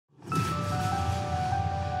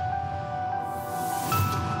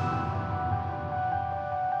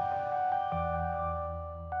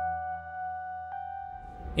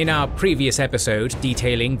In our previous episode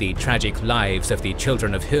detailing the tragic lives of the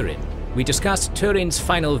children of Hurin, we discussed Turin's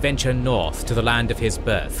final venture north to the land of his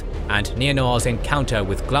birth and Nianor's encounter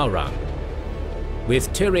with Glaurung.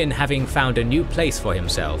 With Turin having found a new place for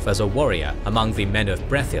himself as a warrior among the men of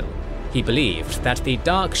Brethil, he believed that the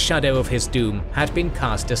dark shadow of his doom had been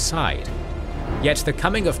cast aside. Yet the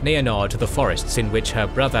coming of Nianor to the forests in which her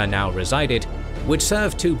brother now resided would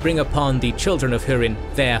serve to bring upon the children of Hurin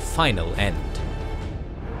their final end.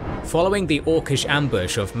 Following the orcish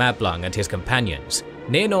ambush of Mablung and his companions,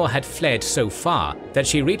 Nianor had fled so far that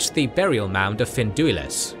she reached the burial mound of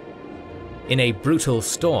Finduilas. In a brutal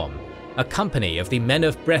storm, a company of the men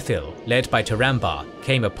of Brethil, led by Turambar,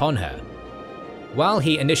 came upon her. While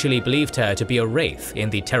he initially believed her to be a wraith in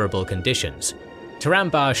the terrible conditions,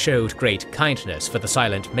 Turambar showed great kindness for the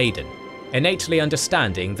silent maiden, innately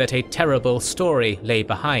understanding that a terrible story lay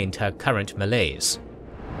behind her current malaise.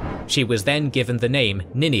 She was then given the name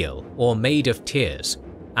Niniel, or Maid of Tears,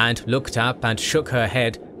 and looked up and shook her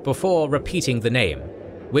head before repeating the name,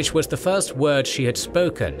 which was the first word she had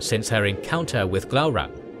spoken since her encounter with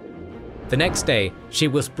Glaurung. The next day, she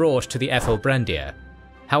was brought to the Ethelbrandir.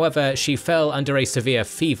 However, she fell under a severe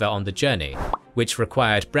fever on the journey, which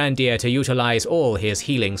required Brandir to utilize all his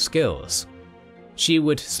healing skills. She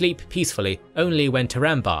would sleep peacefully only when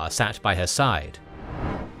Turambar sat by her side.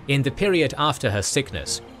 In the period after her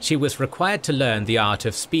sickness, she was required to learn the art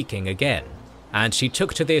of speaking again, and she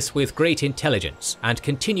took to this with great intelligence and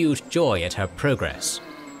continued joy at her progress.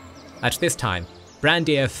 At this time,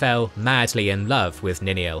 Brandir fell madly in love with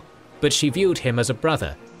Niniel, but she viewed him as a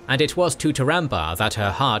brother, and it was to Turambar that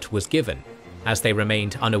her heart was given, as they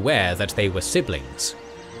remained unaware that they were siblings.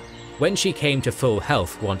 When she came to full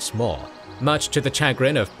health once more, much to the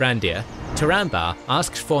chagrin of Brandir, Turambar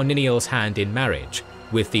asked for Niniel's hand in marriage,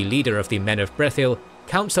 with the leader of the men of Brethil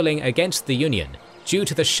counselling against the union due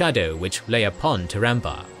to the shadow which lay upon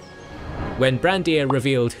Turambar. When Brandir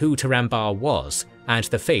revealed who Turambar was and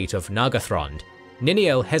the fate of Nargothrond,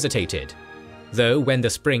 Niniel hesitated, though when the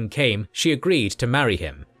spring came she agreed to marry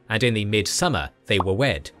him, and in the midsummer they were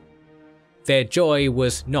wed. Their joy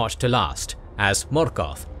was not to last, as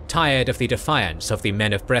Morgoth, tired of the defiance of the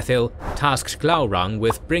men of Brethil, tasked Glaurung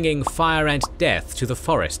with bringing fire and death to the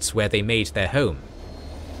forests where they made their home.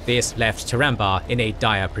 This left Turambar in a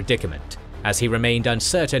dire predicament, as he remained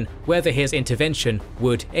uncertain whether his intervention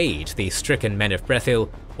would aid the stricken men of Brethil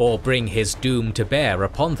or bring his doom to bear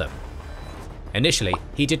upon them. Initially,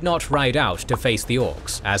 he did not ride out to face the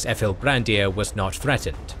orcs, as Ethelbrandir was not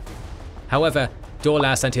threatened. However,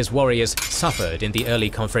 Dorlas and his warriors suffered in the early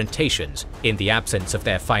confrontations in the absence of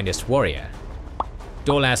their finest warrior.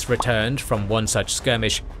 Dorlas returned from one such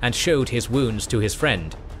skirmish and showed his wounds to his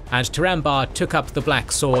friend, and Turambar took up the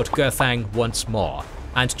black sword Gurthang once more,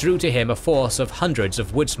 and drew to him a force of hundreds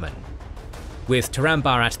of woodsmen. With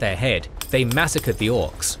Turambar at their head, they massacred the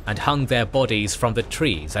orcs and hung their bodies from the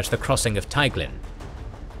trees at the crossing of Teiglin.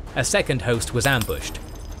 A second host was ambushed.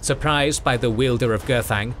 Surprised by the wielder of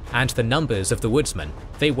Gurthang and the numbers of the woodsmen,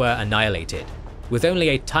 they were annihilated, with only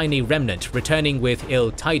a tiny remnant returning with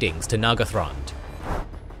ill tidings to Nargothrond.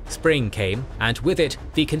 Spring came, and with it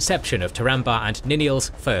the conception of Turambar and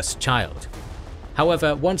Niniel's first child.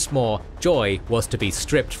 However, once more, joy was to be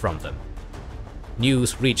stripped from them.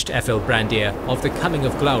 News reached Ethelbrandir of the coming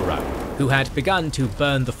of Glaurung, who had begun to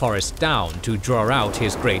burn the forest down to draw out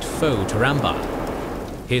his great foe Turambar.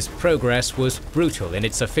 His progress was brutal in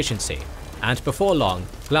its efficiency, and before long,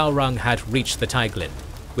 Glaurung had reached the Teiglin,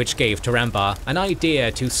 which gave Turambar an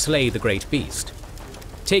idea to slay the great beast.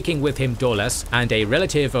 Taking with him Dorlas and a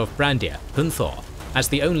relative of Brandir, Hunthor, as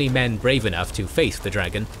the only men brave enough to face the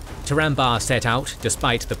dragon, Turambar set out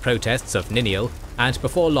despite the protests of Niniel, and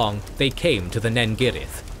before long they came to the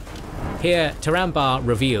Nengirith. Here, Turambar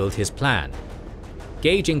revealed his plan.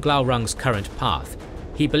 Gauging Glaurung's current path,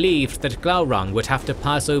 he believed that Glaurung would have to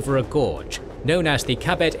pass over a gorge, known as the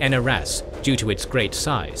Kabet Enaras, due to its great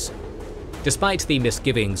size. Despite the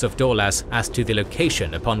misgivings of Dorlas as to the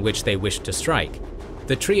location upon which they wished to strike,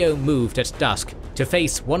 the trio moved at dusk to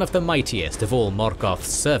face one of the mightiest of all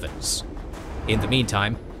Morgoth's servants. In the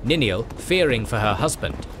meantime, Niniel, fearing for her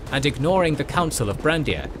husband and ignoring the counsel of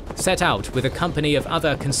Brandir, set out with a company of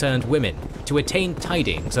other concerned women to attain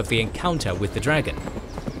tidings of the encounter with the dragon.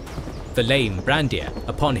 The lame Brandir,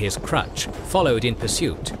 upon his crutch, followed in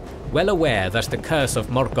pursuit, well aware that the curse of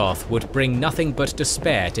Morgoth would bring nothing but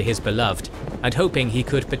despair to his beloved, and hoping he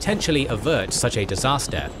could potentially avert such a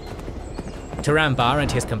disaster. Turambar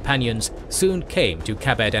and his companions soon came to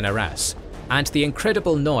Kabed Enaras, and the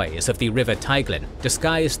incredible noise of the river Teiglin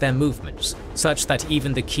disguised their movements, such that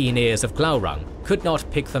even the keen ears of Glaurung could not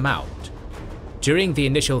pick them out. During the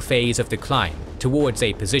initial phase of the climb towards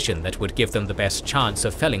a position that would give them the best chance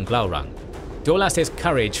of felling Glaurung, Dorlas's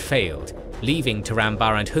courage failed, leaving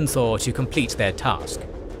Tarambar and Hunthor to complete their task.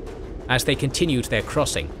 As they continued their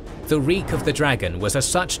crossing, the reek of the dragon was as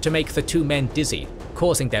such to make the two men dizzy,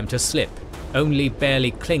 causing them to slip, only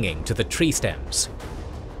barely clinging to the tree stems.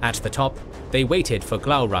 At the top, they waited for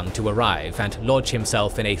Glaurung to arrive and lodge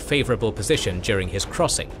himself in a favourable position during his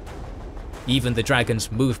crossing. Even the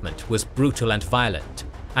dragon's movement was brutal and violent,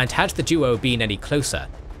 and had the duo been any closer,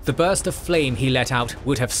 the burst of flame he let out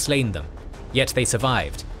would have slain them. Yet they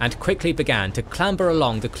survived, and quickly began to clamber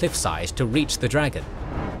along the cliffside to reach the dragon.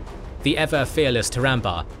 The ever-fearless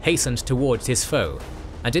Tarambar hastened towards his foe,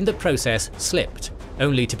 and in the process slipped,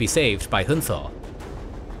 only to be saved by Hunthor.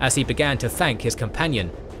 As he began to thank his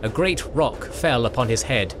companion, a great rock fell upon his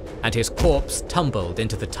head, and his corpse tumbled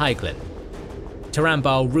into the Teiglin.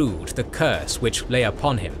 Tarambar rued the curse which lay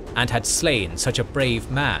upon him and had slain such a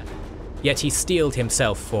brave man, yet he steeled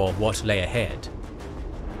himself for what lay ahead.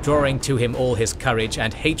 Drawing to him all his courage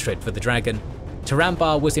and hatred for the dragon,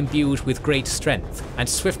 Tarambar was imbued with great strength and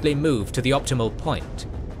swiftly moved to the optimal point.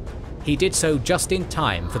 He did so just in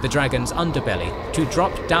time for the dragon's underbelly to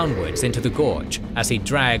drop downwards into the gorge as he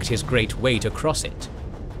dragged his great weight across it.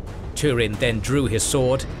 Hurin then drew his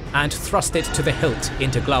sword and thrust it to the hilt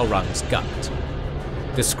into Glaurung's gut.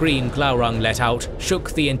 The scream Glaurung let out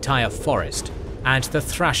shook the entire forest, and the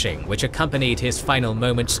thrashing which accompanied his final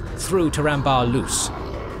moments threw Tarambar loose.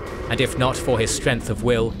 And if not for his strength of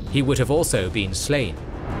will, he would have also been slain.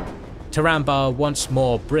 Tarambar once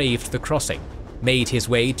more braved the crossing, made his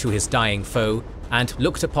way to his dying foe, and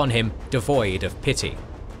looked upon him devoid of pity.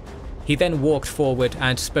 He then walked forward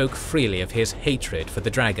and spoke freely of his hatred for the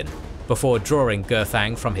dragon, before drawing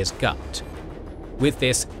Gurthang from his gut. With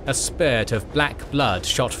this, a spurt of black blood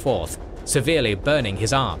shot forth, severely burning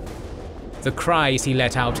his arm. The cries he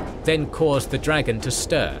let out then caused the dragon to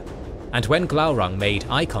stir, and when Glaurung made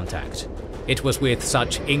eye contact, it was with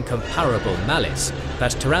such incomparable malice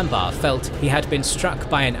that Tarambar felt he had been struck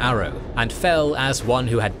by an arrow and fell as one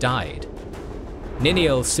who had died.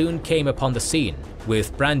 Niniel soon came upon the scene,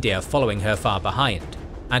 with Brandir following her far behind,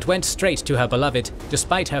 and went straight to her beloved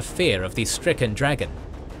despite her fear of the stricken dragon.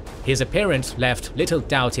 His appearance left little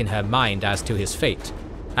doubt in her mind as to his fate,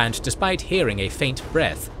 and despite hearing a faint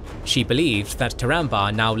breath, she believed that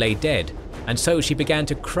Tarambar now lay dead, and so she began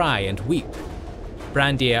to cry and weep.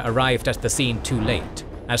 Brandir arrived at the scene too late,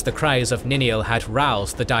 as the cries of Niniel had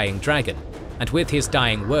roused the dying dragon, and with his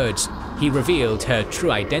dying words, he revealed her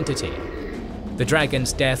true identity. The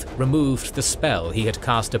dragon's death removed the spell he had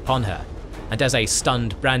cast upon her, and as a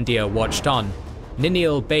stunned Brandir watched on,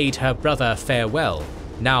 Niniel bade her brother farewell,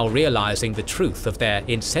 now realizing the truth of their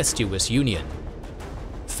incestuous union.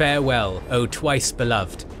 Farewell, O twice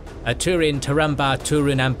beloved, Aturin Tarambar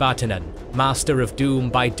Turun Ambatanan, master of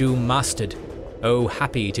doom by doom mastered, O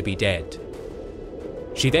happy to be dead.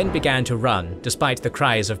 She then began to run, despite the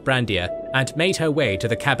cries of Brandir, and made her way to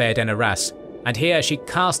the Kabed en Arras, and here she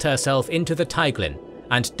cast herself into the Teiglin,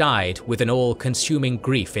 and died with an all-consuming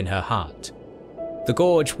grief in her heart. The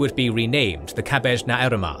gorge would be renamed the Kabed na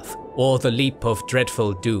Eremath, or the Leap of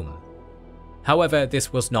Dreadful Doom. However,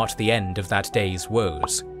 this was not the end of that day's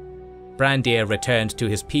woes. Brandir returned to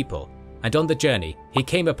his people, and on the journey he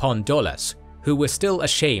came upon Dorlas, who was still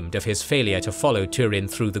ashamed of his failure to follow Hurin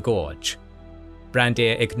through the gorge.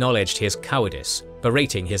 Brandir acknowledged his cowardice,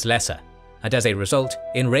 berating his lesser, and as a result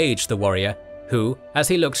enraged the warrior, who, as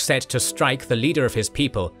he looked set to strike the leader of his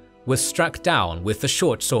people, was struck down with the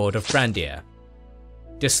short sword of Brandir.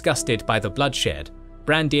 Disgusted by the bloodshed,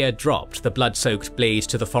 Brandir dropped the blood-soaked blade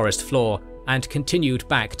to the forest floor and continued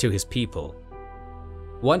back to his people.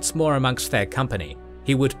 Once more amongst their company,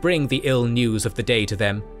 he would bring the ill news of the day to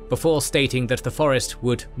them, before stating that the forest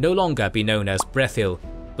would no longer be known as Brethil,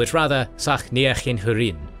 but rather Sachniachin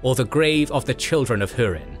Hurin, or the grave of the children of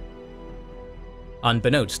Hurin.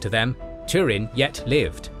 Unbeknownst to them, Hurin yet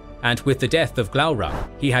lived, and with the death of Glaurung,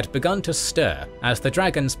 he had begun to stir as the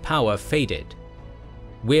dragon's power faded.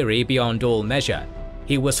 Weary beyond all measure,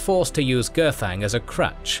 he was forced to use Gurthang as a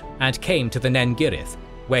crutch and came to the Nen Girith,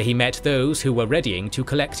 where he met those who were readying to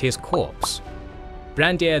collect his corpse.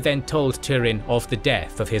 Brandir then told Hurin of the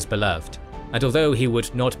death of his beloved, and although he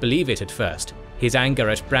would not believe it at first, his anger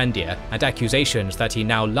at Brandir and accusations that he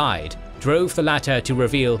now lied drove the latter to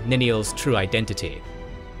reveal Niniel's true identity.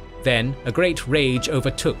 Then a great rage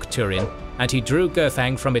overtook Hurin, and he drew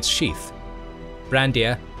Gurthang from its sheath.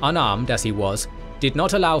 Brandir, unarmed as he was, did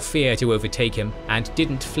not allow fear to overtake him and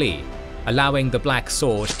didn't flee, allowing the black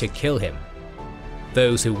sword to kill him.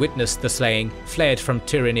 Those who witnessed the slaying fled from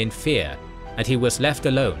Hurin in fear, and he was left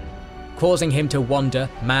alone. causing him to wander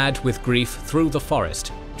mad with grief through the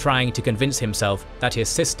forest, trying to convince himself that his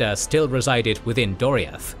sister still resided within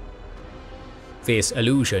Doriath. This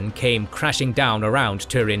illusion came crashing down around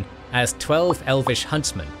Turin as 12 elvish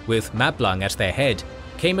huntsmen, with Mablung at their head,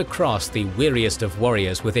 came across the weariest of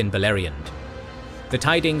warriors within Beleriand. The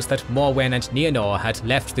tidings that Morwen and Nienor had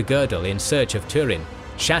left the girdle in search of Turin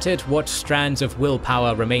shattered what strands of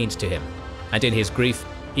willpower remained to him, and in his grief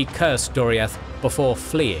he cursed Doriath before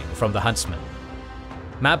fleeing from the huntsmen.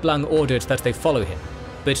 Mablung ordered that they follow him,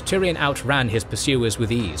 but Turin outran his pursuers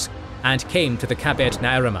with ease, and came to the Kabet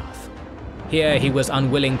Naeramath. Here he was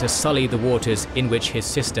unwilling to sully the waters in which his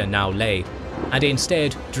sister now lay, and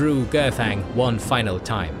instead drew Gurthang one final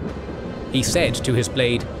time. He said to his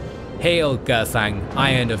blade, "Hail, Gurthang,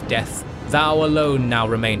 iron of death, thou alone now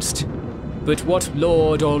remainest. But what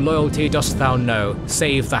lord or loyalty dost thou know,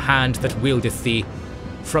 save the hand that wieldeth thee?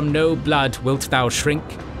 From no blood wilt thou shrink?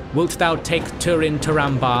 Wilt thou take Turin to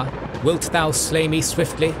Rambar? Wilt thou slay me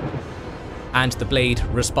swiftly?" And the blade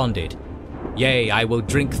responded, "Yea, I will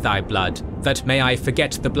drink thy blood, that may I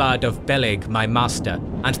forget the blood of Beleg my master,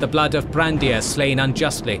 and the blood of Brandir slain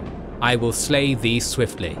unjustly. I will slay thee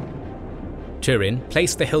swiftly." Turin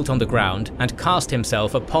placed the hilt on the ground and cast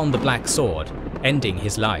himself upon the black sword, ending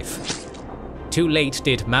his life. Too late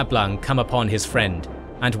did Mablung come upon his friend,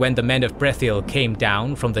 and when the men of Brethiel came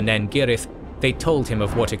down from the Nen Girith, they told him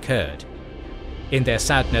of what occurred. In their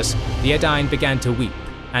sadness, the Edain began to weep,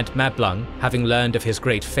 and Mablung, having learned of his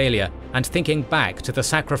great failure, and thinking back to the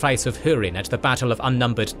sacrifice of Hurin at the Battle of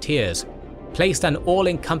Unnumbered Tears, placed an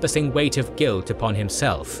all-encompassing weight of guilt upon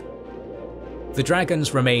himself. The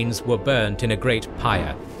dragon's remains were burnt in a great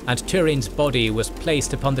pyre, and Turin's body was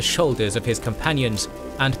placed upon the shoulders of his companions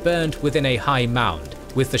and burned within a high mound,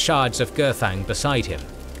 with the shards of Gurthang beside him.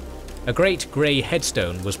 A great grey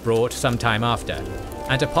headstone was brought some time after,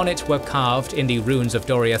 and upon it were carved in the runes of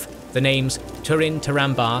Doriath the names Turin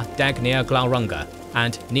Tarambar Dagnir Glaurunga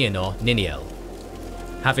and Nienor Niniel.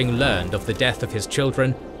 Having learned of the death of his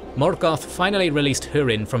children, Morgoth finally released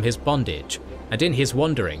Hurin from his bondage, and in his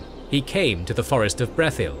wandering, he came to the forest of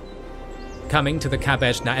Brethiel. Coming to the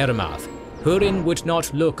Kabet Naeramath, Hurin would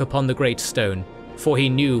not look upon the great stone, for he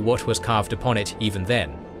knew what was carved upon it even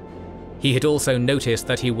then. He had also noticed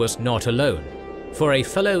that he was not alone, for a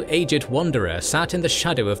fellow aged wanderer sat in the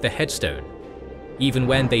shadow of the headstone. Even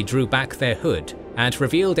when they drew back their hood and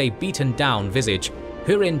revealed a beaten-down visage,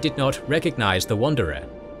 Hurin did not recognize the wanderer.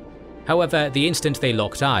 However, the instant they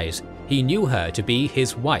locked eyes, he knew her to be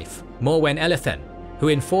his wife, Morwen Elethen, who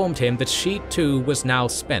informed him that she too was now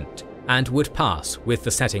spent and would pass with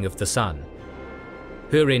the setting of the sun.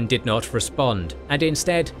 Hurin did not respond, and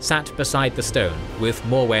instead sat beside the stone with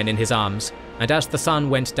Morwen in his arms, and as the sun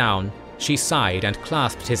went down, she sighed and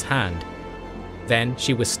clasped his hand. Then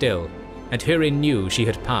she was still, and Hurin knew she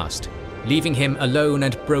had passed, leaving him alone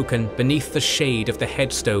and broken beneath the shade of the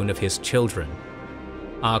headstone of his children.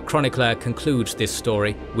 Our chronicler concludes this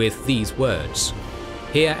story with these words: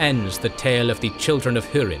 "Here ends the tale of the children of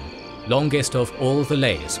Hurin, longest of all the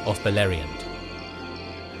lays of Beleriand."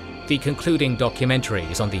 The concluding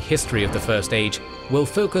documentaries on the history of the First Age will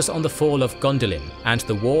focus on the fall of Gondolin and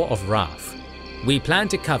the War of Wrath. We plan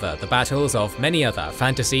to cover the battles of many other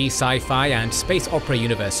fantasy, sci-fi and space opera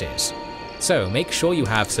universes, so make sure you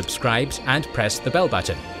have subscribed and pressed the bell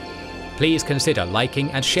button. Please consider liking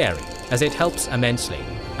and sharing, as it helps immensely,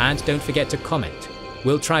 and don't forget to comment.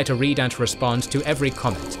 We'll try to read and respond to every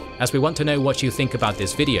comment, as we want to know what you think about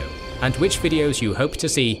this video, and which videos you hope to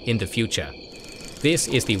see in the future. This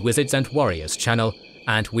is the Wizards and Warriors channel,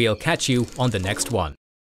 and we'll catch you on the next one.